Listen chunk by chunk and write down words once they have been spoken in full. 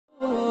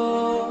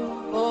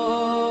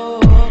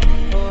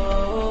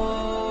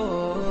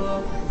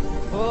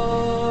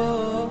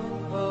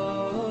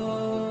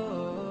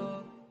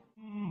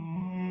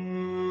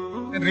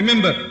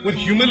with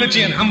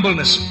humility and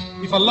humbleness.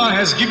 If Allah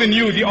has given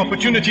you the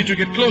opportunity to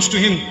get close to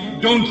Him,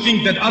 don't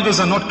think that others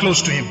are not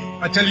close to Him.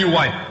 I tell you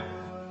why.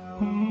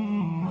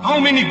 How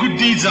many good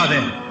deeds are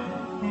there?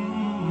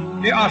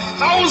 There are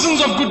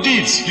thousands of good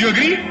deeds. Do you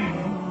agree?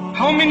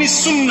 How many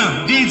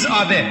sunnah deeds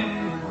are there?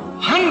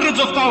 Hundreds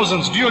of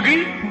thousands. Do you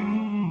agree?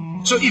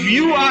 So if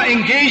you are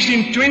engaged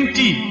in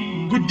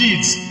 20 good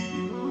deeds,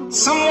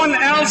 someone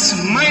else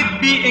might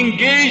be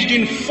engaged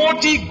in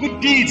 40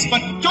 good deeds,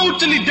 but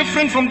totally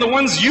different from the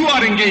ones you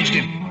are engaged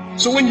in.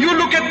 So when you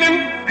look at them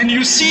and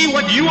you see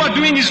what you are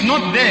doing is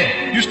not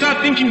there, you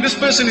start thinking this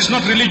person is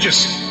not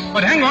religious.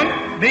 But hang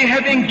on, they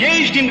have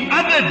engaged in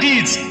other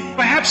deeds,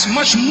 perhaps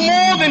much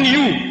more than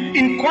you,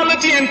 in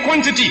quality and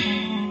quantity,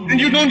 and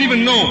you don't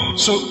even know.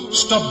 So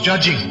stop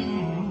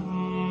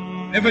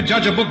judging. Never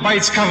judge a book by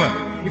its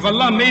cover. If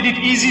Allah made it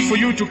easy for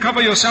you to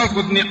cover yourself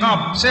with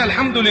niqab, say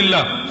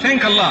Alhamdulillah,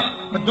 thank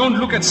Allah. But don't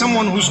look at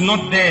someone who's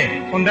not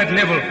there on that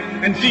level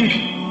and think,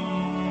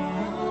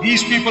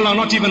 these people are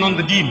not even on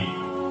the deen.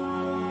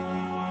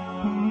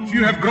 If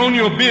you have grown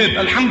your beard,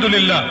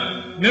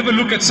 Alhamdulillah, never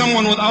look at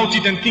someone without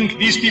it and think,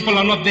 these people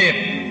are not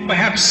there.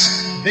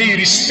 Perhaps they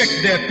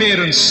respect their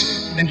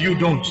parents and you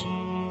don't.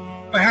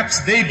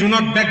 Perhaps they do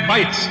not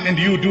backbite and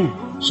you do.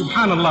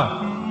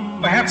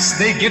 Subhanallah. Perhaps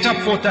they get up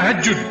for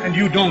tahajjud and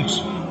you don't.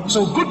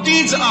 So good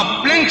deeds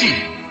are plenty.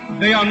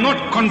 They are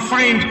not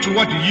confined to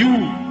what you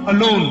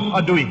alone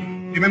are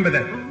doing. Remember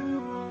that.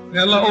 May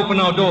Allah open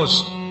our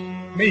doors.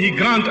 May He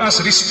grant us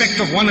respect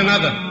of one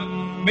another.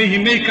 May He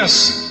make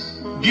us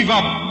give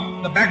up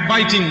the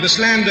backbiting, the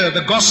slander,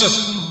 the gossip,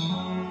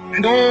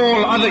 and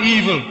all other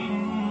evil.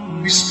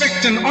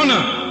 Respect and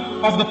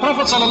honor of the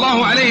Prophet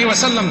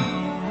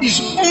ﷺ is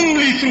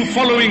only through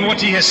following what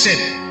he has said.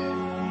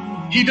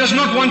 He does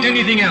not want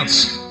anything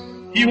else.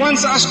 He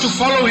wants us to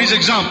follow his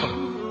example,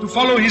 to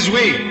follow his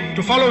way,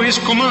 to follow his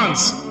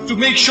commands, to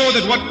make sure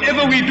that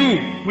whatever we do,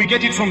 we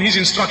get it from his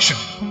instruction,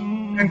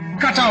 and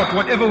cut out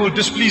whatever will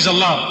displease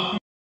Allah.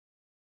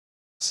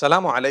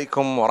 Assalamu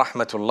alaikum wa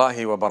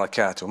rahmatullahi wa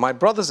barakatuh. My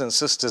brothers and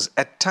sisters,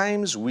 at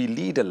times we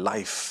lead a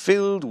life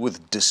filled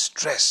with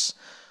distress.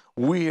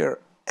 We're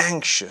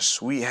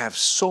anxious, we have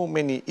so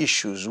many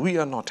issues, we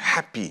are not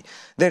happy,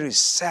 there is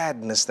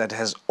sadness that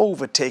has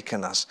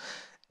overtaken us.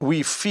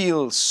 We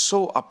feel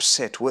so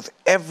upset with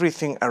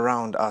everything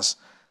around us.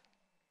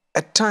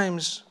 At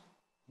times,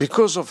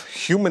 because of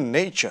human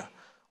nature,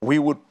 we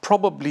would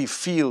probably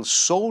feel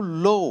so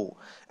low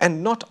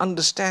and not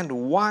understand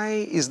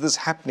why is this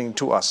happening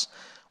to us.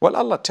 Well,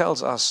 Allah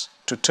tells us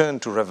to turn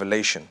to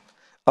revelation.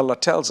 Allah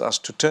tells us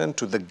to turn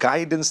to the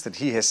guidance that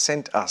He has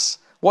sent us.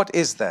 What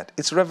is that?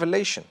 It's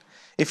revelation.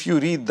 If you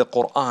read the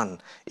Quran,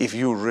 if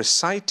you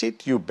recite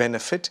it, you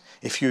benefit.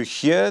 If you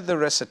hear the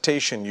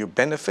recitation, you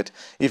benefit.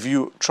 If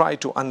you try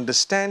to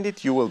understand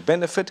it, you will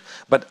benefit.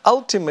 But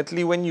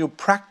ultimately, when you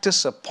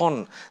practice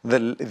upon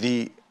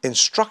the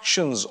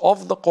instructions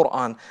of the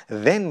Quran,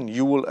 then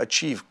you will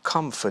achieve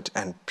comfort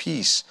and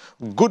peace,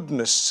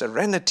 goodness,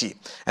 serenity,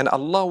 and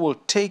Allah will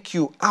take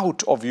you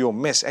out of your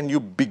mess, and you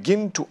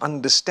begin to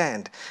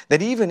understand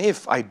that even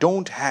if I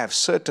don't have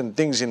certain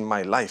things in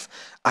my life,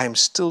 I am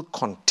still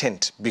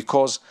content,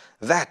 because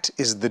that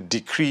is the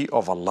decree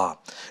of Allah.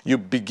 You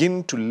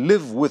begin to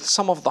live with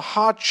some of the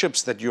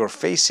hardships that you're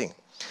facing,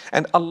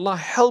 and Allah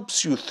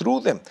helps you through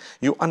them.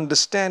 You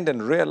understand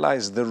and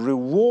realize the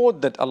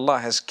reward that Allah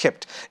has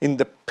kept in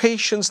the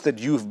patience that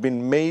you've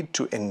been made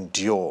to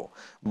endure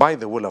by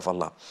the will of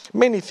Allah.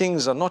 Many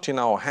things are not in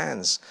our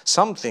hands.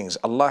 Some things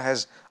Allah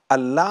has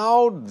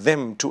allowed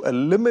them to a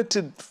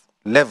limited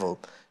level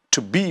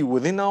to be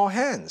within our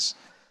hands.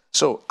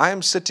 So I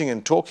am sitting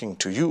and talking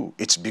to you.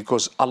 It's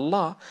because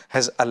Allah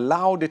has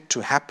allowed it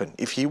to happen.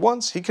 If He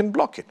wants, He can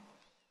block it.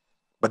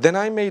 But then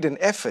I made an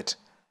effort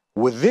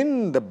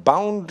within the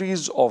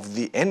boundaries of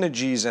the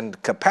energies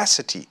and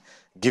capacity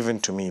given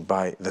to me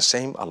by the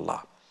same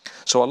Allah.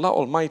 So Allah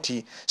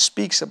Almighty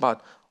speaks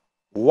about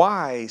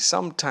why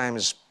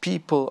sometimes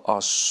people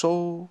are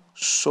so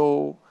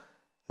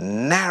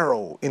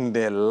narrow in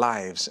their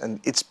lives, and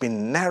it's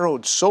been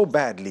narrowed so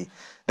badly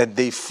that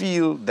they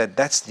feel that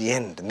that's the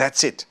end and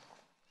that's it.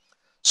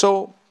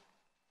 So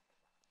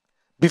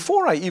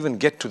before I even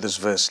get to this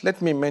verse,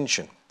 let me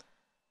mention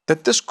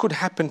that this could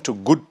happen to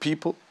good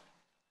people.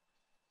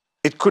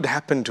 It could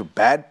happen to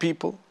bad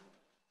people.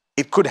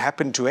 It could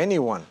happen to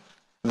anyone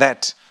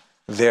that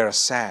they're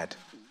sad.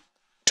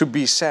 To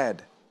be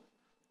sad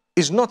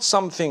is not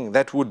something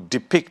that would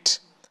depict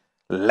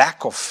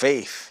lack of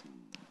faith,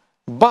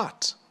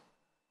 but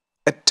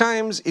at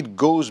times it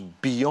goes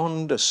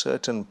beyond a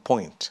certain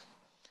point.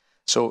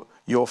 So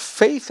your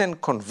faith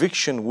and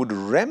conviction would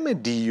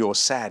remedy your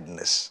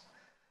sadness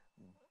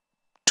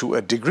to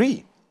a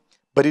degree.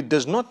 But it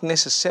does not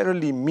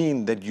necessarily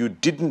mean that you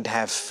didn't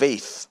have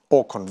faith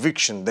or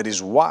conviction. That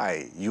is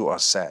why you are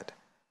sad.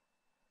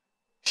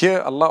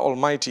 Here Allah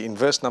Almighty in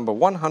verse number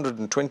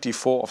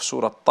 124 of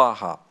Surah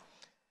Taha,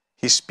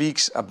 He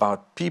speaks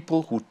about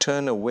people who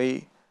turn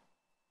away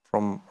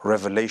from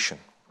revelation.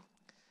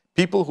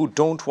 People who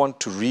don't want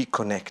to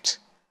reconnect.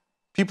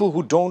 People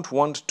who don't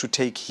want to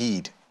take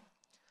heed.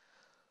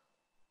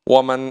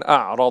 وَمَنْ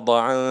أَعْرَضَ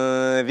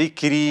عَنْ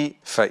ذِكْرِي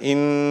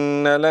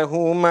فَإِنَّ لَهُ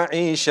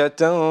مَعِيشَةً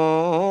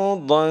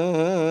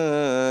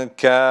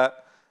ضَنْكًا.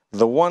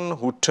 The one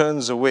who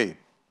turns away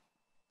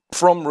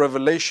from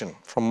revelation,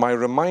 from my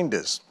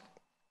reminders,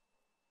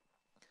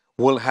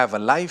 will have a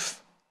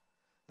life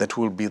that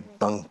will be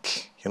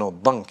dank. You know,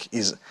 dank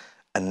is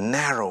a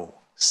narrow,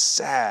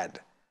 sad,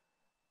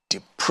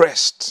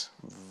 depressed,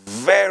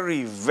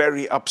 very,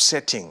 very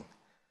upsetting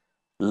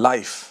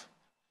life.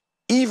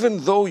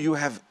 Even though you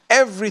have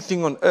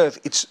everything on earth,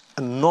 it's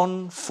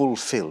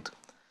non-fulfilled.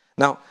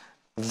 Now,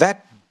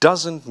 that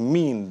doesn't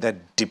mean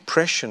that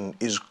depression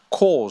is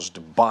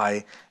caused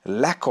by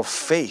lack of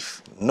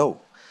faith.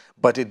 No.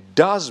 But it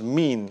does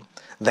mean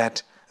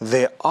that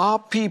there are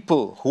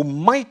people who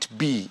might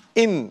be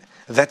in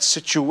that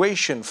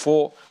situation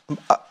for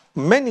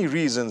many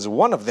reasons.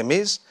 One of them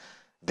is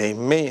they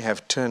may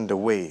have turned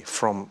away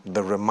from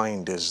the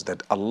reminders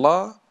that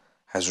Allah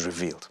has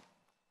revealed.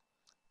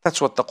 That's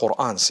what the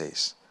Quran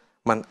says.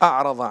 Man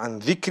a'rada an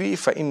dhikri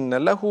fa inna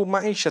lahu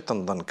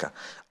ma'ishatan danka.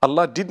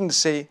 Allah didn't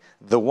say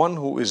the one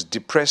who is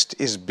depressed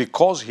is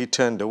because he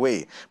turned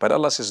away. But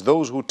Allah says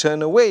those who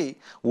turn away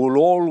will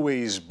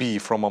always be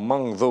from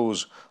among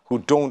those who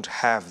don't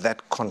have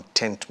that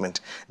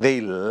contentment.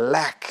 They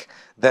lack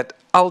that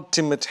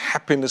ultimate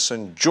happiness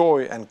and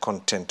joy and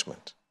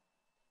contentment.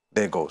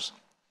 There goes.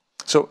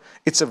 So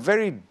it's a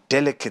very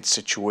delicate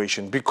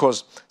situation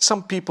because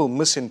some people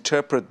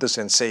misinterpret this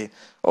and say,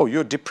 oh,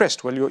 you're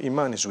depressed. Well, your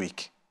iman is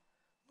weak.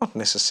 Not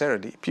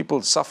necessarily.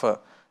 People suffer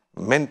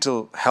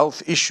mental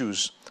health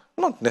issues,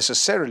 not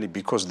necessarily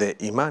because their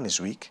iman is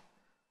weak.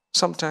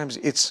 Sometimes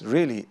it's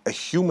really a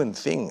human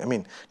thing. I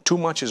mean, too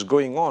much is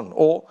going on,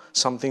 or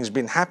something's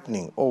been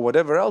happening, or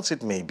whatever else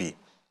it may be.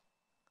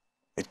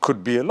 It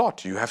could be a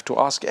lot. You have to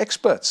ask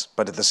experts.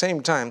 But at the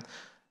same time,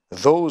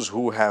 those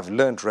who have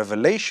learnt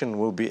revelation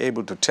will be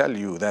able to tell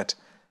you that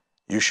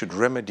you should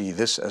remedy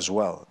this as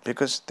well,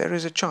 because there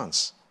is a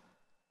chance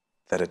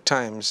that at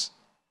times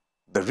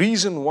the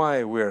reason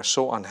why we are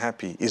so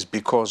unhappy is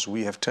because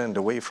we have turned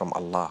away from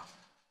Allah.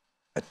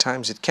 At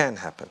times it can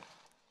happen.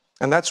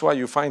 And that's why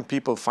you find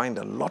people find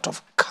a lot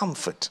of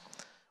comfort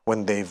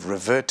when they've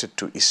reverted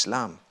to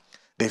Islam.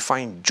 They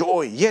find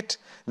joy, yet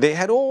they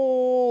had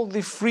all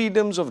the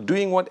freedoms of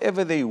doing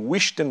whatever they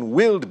wished and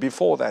willed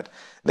before that.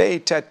 They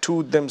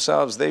tattooed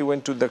themselves, they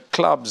went to the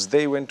clubs,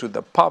 they went to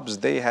the pubs,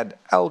 they had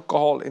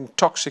alcohol,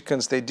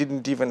 intoxicants, they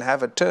didn't even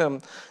have a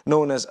term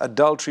known as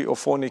adultery or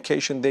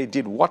fornication. They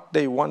did what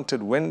they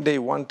wanted, when they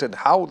wanted,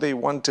 how they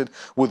wanted,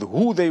 with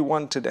who they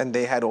wanted, and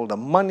they had all the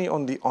money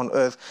on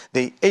earth.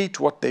 They ate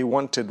what they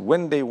wanted,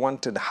 when they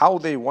wanted, how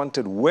they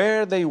wanted,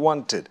 where they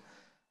wanted,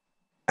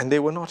 and they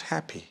were not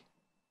happy.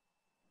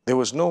 There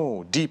was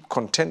no deep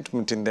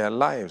contentment in their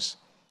lives.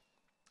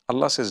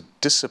 Allah says,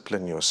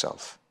 discipline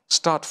yourself.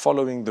 Start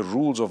following the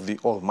rules of the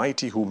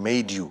Almighty who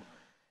made you.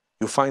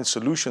 You find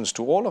solutions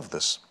to all of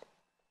this.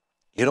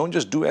 You don't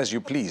just do as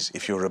you please.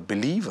 If you're a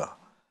believer,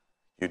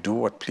 you do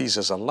what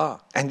pleases Allah,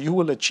 and you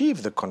will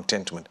achieve the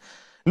contentment.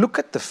 Look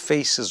at the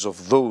faces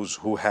of those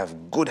who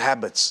have good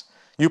habits.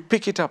 You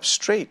pick it up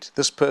straight.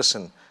 This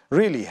person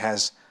really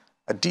has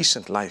a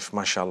decent life,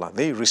 mashallah.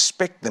 They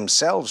respect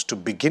themselves to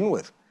begin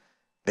with.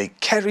 They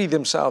carry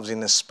themselves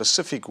in a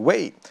specific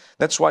way.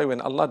 That's why when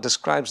Allah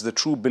describes the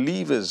true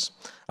believers,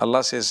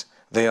 Allah says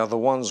they are the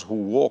ones who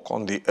walk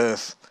on the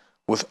earth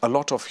with a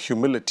lot of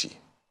humility.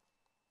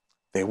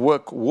 They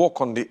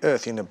walk on the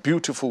earth in a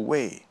beautiful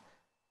way.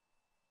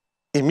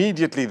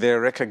 Immediately they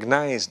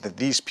recognize that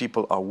these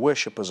people are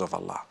worshippers of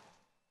Allah.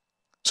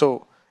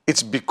 So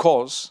it's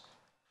because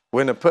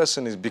when a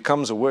person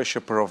becomes a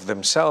worshipper of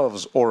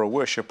themselves or a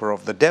worshipper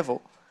of the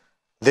devil,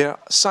 there are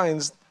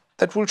signs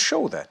that will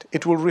show that.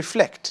 It will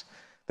reflect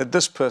that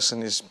this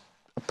person is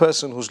a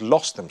person who's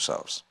lost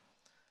themselves.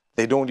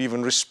 They don't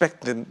even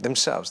respect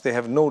themselves. They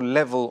have no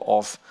level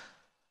of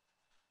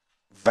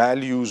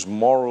values,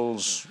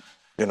 morals,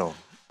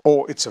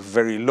 or it's a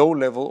very low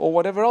level, or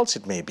whatever else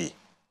it may be.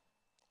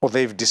 Or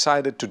they've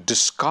decided to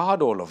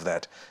discard all of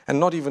that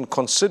and not even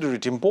consider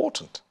it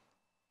important.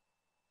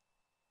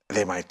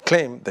 They might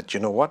claim that, you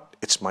know what,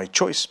 it's my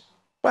choice,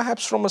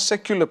 perhaps from a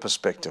secular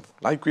perspective,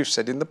 like we've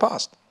said in the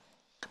past.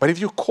 But if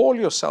you call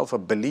yourself a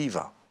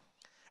believer,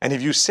 and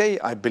if you say,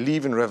 I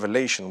believe in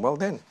revelation, well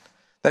then,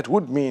 that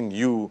would mean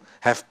you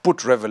have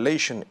put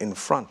revelation in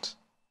front,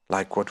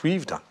 like what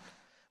we've done.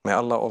 May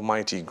Allah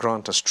Almighty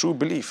grant us true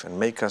belief and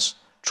make us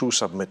true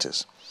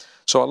submitters.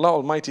 So Allah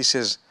Almighty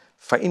says,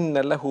 فَإِنَّ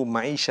لَهُ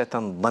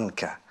مَعِيشَةً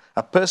ضَنْكَ.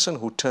 A person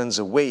who turns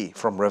away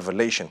from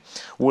revelation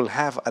will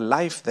have a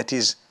life that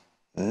is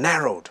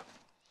narrowed,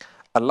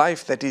 a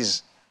life that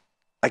is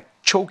like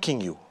choking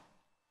you.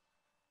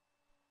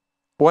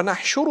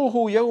 وَنَحْشُرُهُ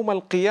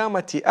يَوْمَ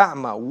الْقِيَامَةِ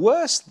أَعْمَى.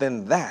 Worse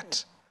than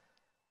that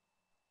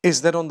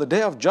is that on the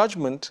day of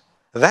judgment,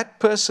 that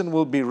person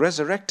will be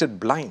resurrected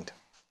blind.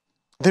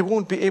 They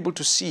won't be able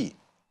to see.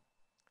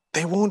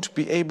 They won't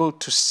be able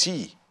to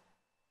see.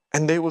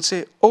 And they will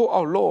say, oh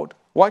our Lord,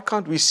 why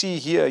can't we see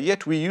here,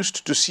 yet we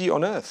used to see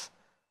on earth?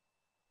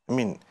 I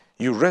mean,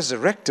 you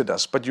resurrected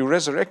us, but you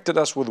resurrected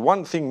us with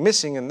one thing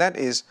missing, and that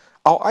is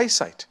our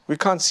eyesight. We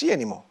can't see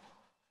anymore.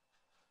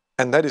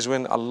 And that is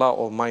when Allah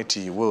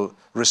Almighty will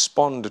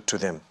respond to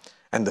them.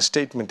 And the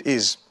statement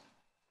is,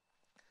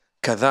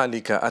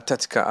 كَذَلِكَ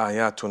أَتَتْكَ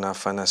آيَاتُنَا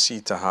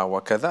فَنَسِيتَهَا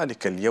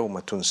وَكَذَلِكَ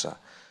الْيَوْمَ تُنْسَى.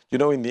 You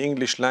know, in the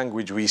English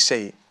language we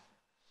say,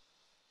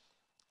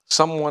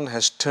 someone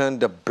has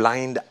turned a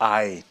blind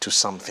eye to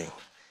something.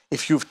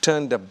 If you've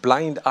turned a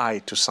blind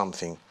eye to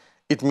something,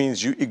 it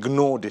means you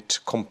ignored it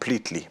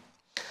completely.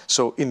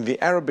 So in the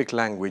Arabic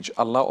language,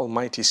 Allah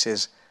Almighty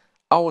says,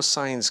 our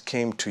signs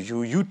came to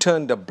you, you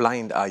turned a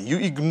blind eye, you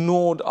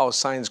ignored our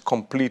signs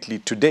completely.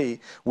 Today,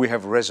 we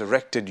have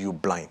resurrected you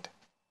blind.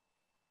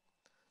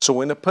 So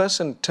when a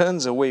person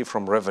turns away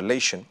from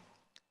revelation,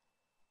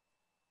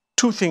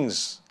 two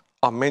things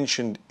are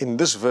mentioned in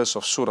this verse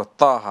of Surah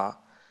Taha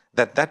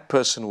that that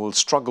person will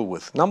struggle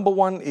with. Number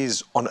one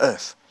is on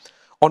earth.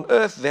 On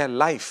earth, their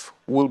life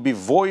will be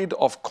void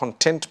of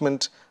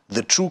contentment,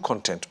 the true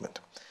contentment.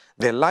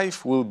 Their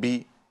life will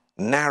be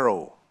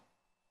narrow.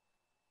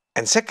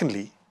 And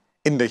secondly,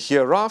 in the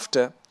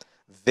hereafter,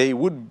 they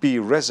would be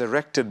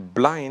resurrected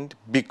blind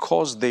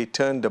because they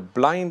turned a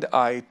blind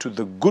eye to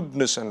the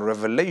goodness and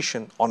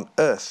revelation on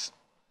earth.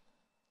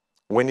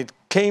 When it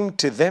came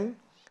to them,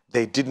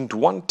 they didn't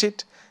want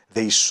it.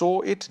 They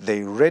saw it,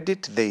 they read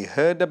it, they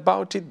heard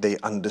about it, they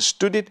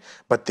understood it,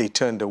 but they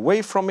turned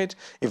away from it.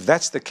 If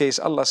that's the case,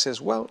 Allah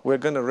says, well, we're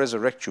going to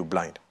resurrect you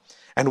blind.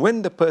 And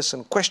when the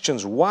person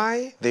questions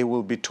why, they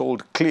will be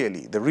told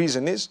clearly. The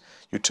reason is,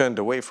 you turned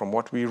away from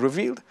what we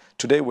revealed.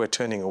 Today we're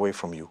turning away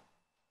from you.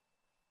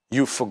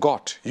 You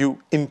forgot.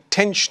 You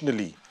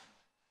intentionally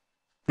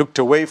looked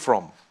away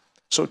from.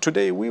 So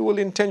today we will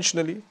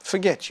intentionally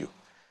forget you.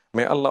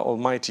 May Allah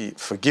Almighty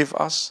forgive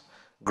us,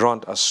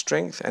 grant us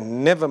strength,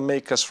 and never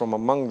make us from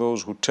among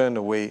those who turn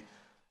away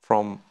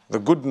from the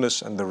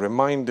goodness and the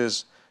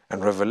reminders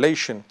and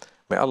revelation.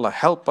 May Allah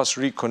help us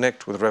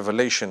reconnect with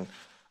revelation.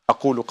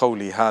 أقول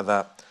قولي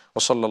هذا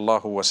وصلى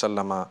الله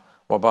وسلم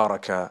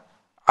وبارك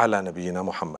على نبينا محمد.